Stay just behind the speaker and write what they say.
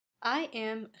I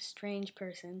am a strange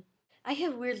person. I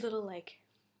have weird little,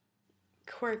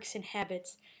 quirks and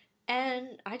habits,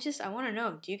 and I want to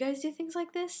know, do you guys do things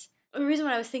like this? The reason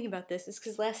why I was thinking about this is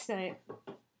because last night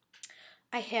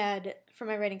for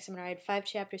my writing seminar, I had 5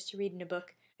 chapters to read in a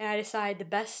book, and I decided the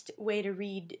best way to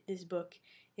read this book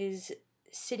is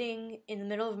sitting in the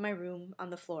middle of my room on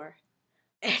the floor.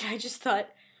 And I just thought,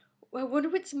 well, I wonder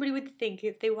what somebody would think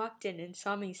if they walked in and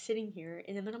saw me sitting here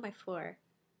in the middle of my floor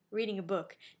reading a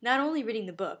book. Not only reading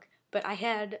the book, but I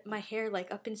had my hair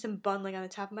up in some bun on the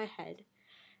top of my head,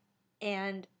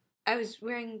 and I was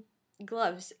wearing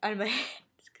gloves on my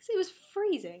hands because it was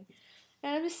freezing.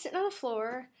 And I'm just sitting on the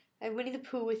floor. I have Winnie the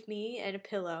Pooh with me and a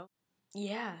pillow.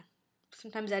 Yeah,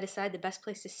 sometimes I decide the best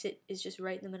place to sit is just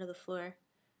right in the middle of the floor.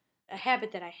 A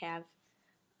habit that I have,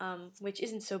 which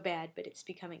isn't so bad, but it's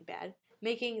becoming bad.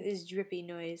 Making this drippy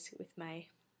noise with my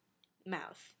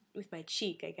mouth, with my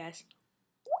cheek, I guess.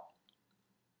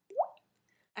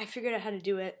 I figured out how to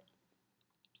do it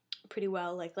pretty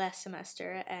well, last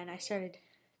semester, and I started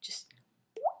just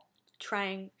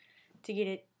trying to get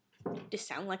it to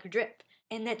sound like a drip.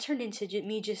 And that turned into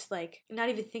me just, not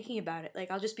even thinking about it.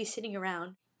 I'll just be sitting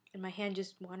around, and my hand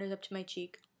just wanders up to my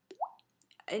cheek.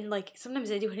 And,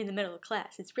 sometimes I do it in the middle of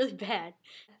class. It's really bad.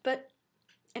 But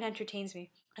it entertains me.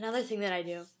 Another thing that I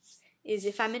do is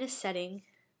if I'm in a setting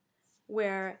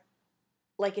where,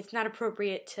 it's not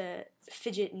appropriate to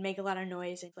fidget and make a lot of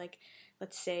noise,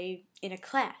 let's say in a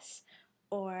class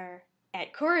or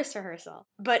at chorus rehearsal,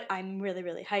 but I'm really,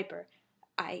 really hyper,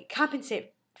 I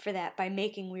compensate for that by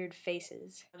making weird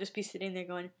faces. I'll just be sitting there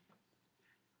going,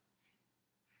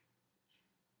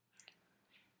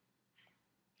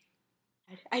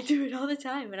 I do it all the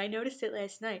time, and I noticed it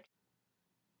last night.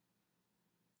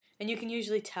 And you can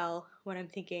usually tell what I'm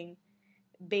thinking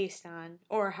based on,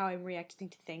 or how I'm reacting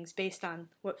to things based on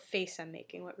what face I'm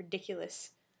making, what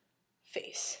ridiculous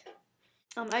face.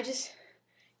 I just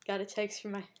got a text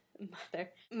from my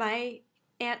mother. My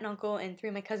aunt and uncle and 3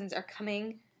 of my cousins are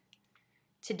coming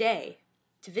today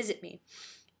to visit me.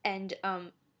 And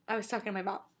I was talking to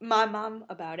my mom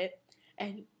about it,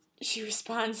 and she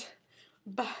responds,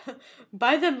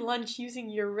 buy them lunch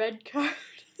using your red card.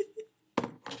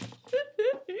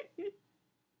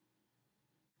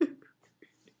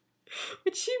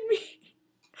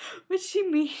 What she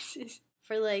means is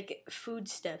for food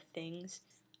stuff things.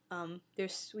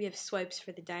 We have swipes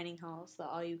for the dining halls, the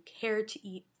all you care to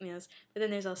eat meals. But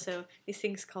then there's also these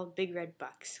things called big red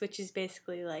bucks, which is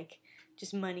basically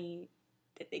just money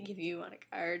that they give you on a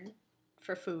card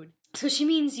for food. So she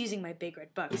means using my big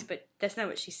red bucks, but that's not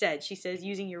what she said. She says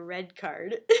using your red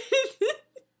card.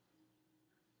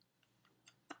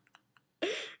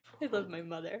 I love my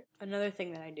mother. Another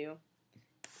thing that I do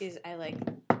is I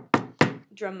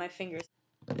drum my fingers.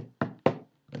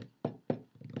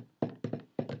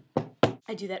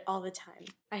 I do that all the time.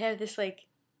 I have this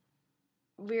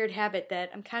weird habit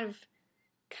that I'm kind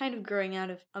of growing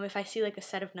out of. If I see a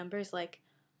set of numbers,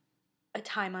 a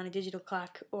time on a digital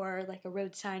clock, or a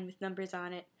road sign with numbers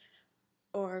on it,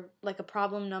 or a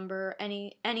problem number,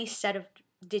 any set of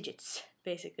digits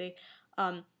basically,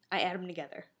 I add them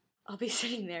together. I'll be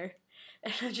sitting there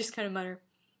and I'll just kind of mutter,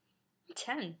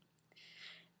 10.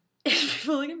 And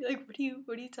people look at me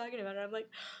what are you talking about? And I'm like,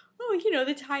 oh,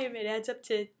 the time it adds up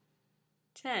to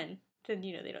 10. Then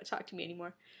they don't talk to me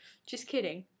anymore. Just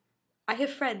kidding. I have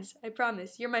friends, I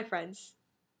promise. You're my friends.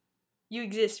 You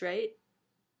exist, right?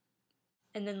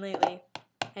 And then lately,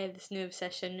 I have this new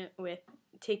obsession with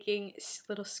taking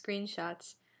little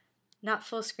screenshots, not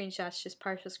full screenshots, just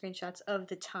partial screenshots of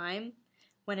the time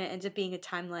when it ends up being a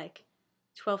time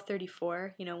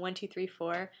 12:34, 1, 2, 3,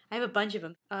 4. I have a bunch of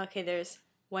them. Okay, there's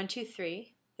 1, 2,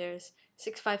 3, there's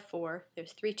 6, 5, 4,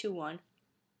 there's 3, 2, 1.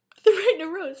 They're right in a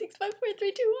row, 6, 5, 4,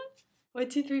 3, 2, 1. 1,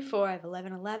 2, 3, 4, I have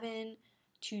 11, 11,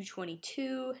 2,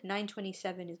 22, 9,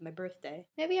 27 is my birthday.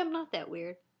 Maybe I'm not that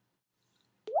weird.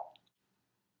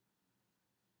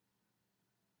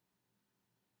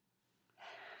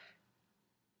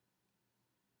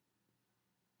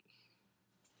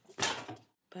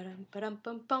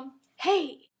 Ba-dum-ba-dum-bum-bum.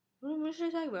 Hey! What should I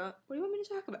talk about? What do you want me to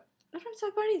talk about? I don't have to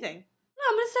talk about anything. No,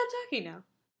 I'm gonna stop talking now.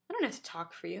 I don't have to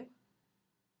talk for you.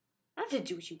 I don't have to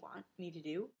do what you want me to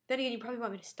do. Then again, you probably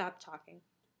want me to stop talking.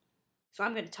 So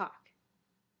I'm gonna talk.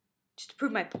 Just to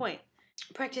prove my point.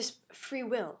 Practice free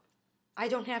will. I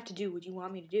don't have to do what you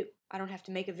want me to do. I don't have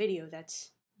to make a video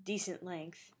that's decent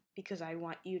length because I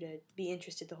want you to be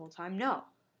interested the whole time. No.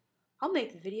 I'll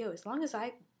make the video as long as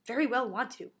I very well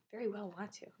want to. Very well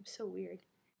want to. I'm so weird.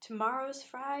 Tomorrow's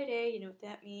Friday. You know what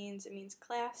that means? It means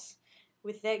class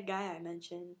with that guy I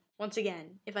mentioned. Once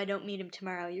again, if I don't meet him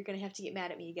tomorrow, you're going to have to get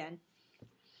mad at me again.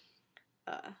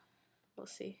 We'll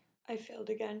see. I failed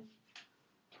again.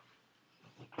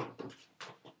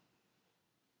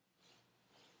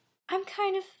 I'm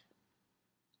kind of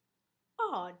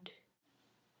odd.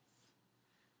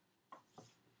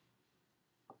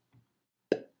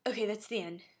 Okay, that's the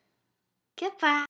end. Goodbye.